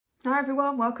Hi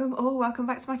everyone, welcome or welcome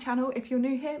back to my channel. If you're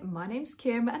new here, my name's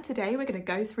Kim and today we're going to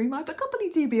go through my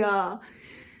Bookopoly TBR.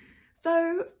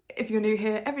 So if you're new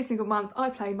here, every single month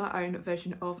I play my own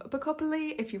version of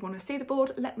Bookopoly. If you want to see the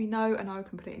board, let me know and I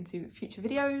can put it into future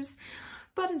videos.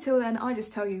 But until then, I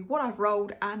just tell you what I've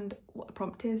rolled and what the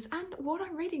prompt is and what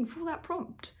I'm reading for that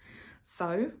prompt.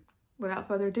 So without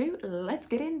further ado, let's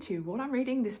get into what I'm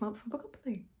reading this month for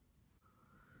Bookopoly.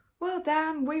 Well,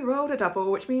 damn, we rolled a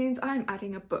double, which means I'm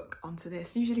adding a book onto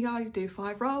this. Usually I do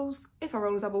 5 rolls. If I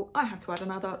roll a double, I have to add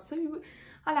another. So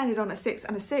I landed on a 6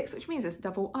 and a 6, which means it's a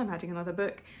double. I'm adding another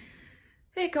book.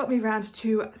 It got me round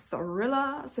to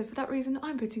thriller. So for that reason,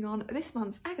 I'm putting on this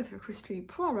month's Agatha Christie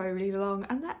Poirot read along,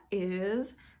 and that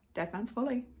is Dead Man's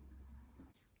Folly.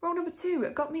 Roll number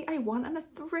 2 got me a 1 and a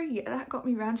 3. That got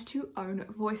me round to Own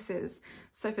Voices.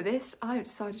 So for this, I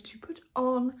decided to put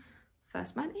on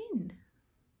First Man In.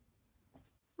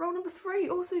 Roll number 3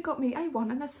 also got me a 1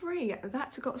 and a 3.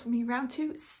 That got me round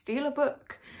to Steal a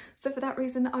Book. So for that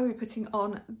reason, I will be putting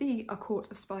on the A Court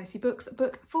of Spicy Books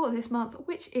book for this month,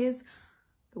 which is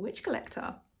The Witch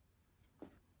Collector.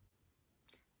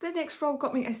 The next roll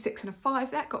got me a 6 and a 5.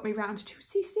 That got me round to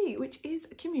CC, which is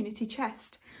Community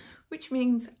Chest, which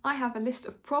means I have a list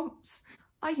of prompts.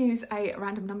 I use a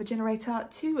random number generator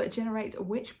to generate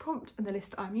which prompt in the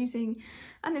list I'm using,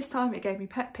 and this time it gave me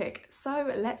Pet Pick.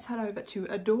 So let's head over to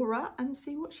Adora and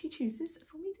see what she chooses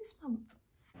for me this month.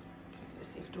 Okay, let's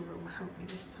see if Adora will help me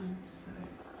this time.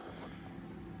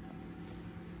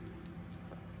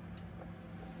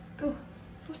 Oh,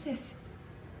 what's this?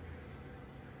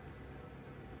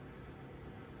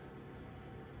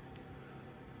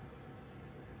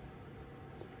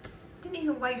 Didn't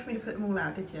even wait for me to put them all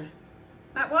out, did you?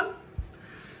 That one?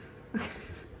 We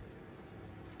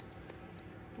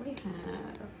have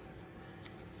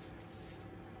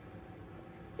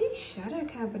the Shadow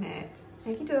Cabinet.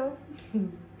 Thank you, Dora.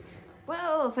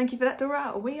 Well, thank you for that,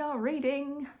 Dora. We are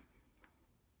reading.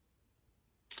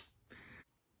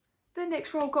 The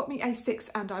next roll got me a 6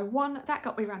 and I won. That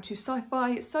got me round to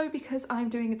sci-fi. So because I'm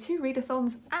doing 2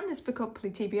 readathons and this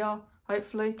Bookopoly TBR,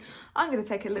 hopefully, I'm going to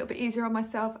take it a little bit easier on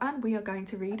myself and we are going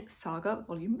to read Saga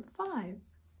Volume 5.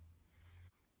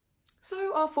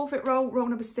 So our forfeit roll, roll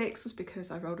number 6, was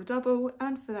because I rolled a double,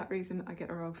 and for that reason I get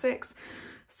a roll 6.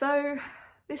 So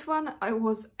this one, I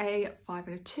was a 5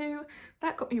 and a 2.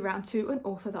 That got me round to an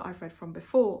author that I've read from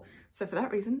before. So for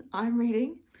that reason, I'm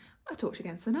reading A Torch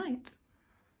Against the Night.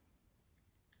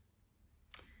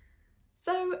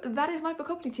 So that is my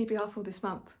Bookopoly TBR for this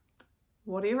month.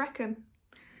 What do you reckon?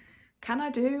 Can I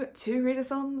do 2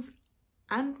 readathons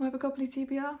and my Bookopoly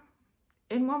TBR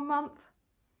in 1 month?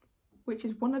 Which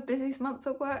is one of the busiest months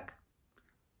at work?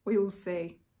 We will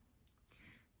see.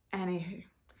 Anywho,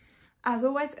 as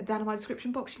always, down in my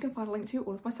description box you can find a link to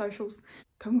all of my socials.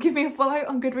 Come give me a follow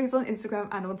on Goodreads on Instagram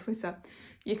and on Twitter.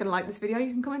 You can like this video,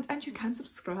 you can comment, and you can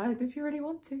subscribe if you really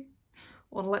want to.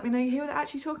 Want to let me know you're here without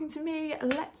actually talking to me?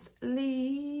 Let's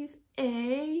leave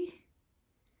a...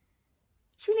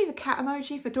 Should we leave a cat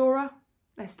emoji for Dora?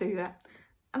 Let's do that.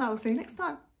 And I will see you next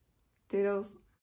time. Doodles.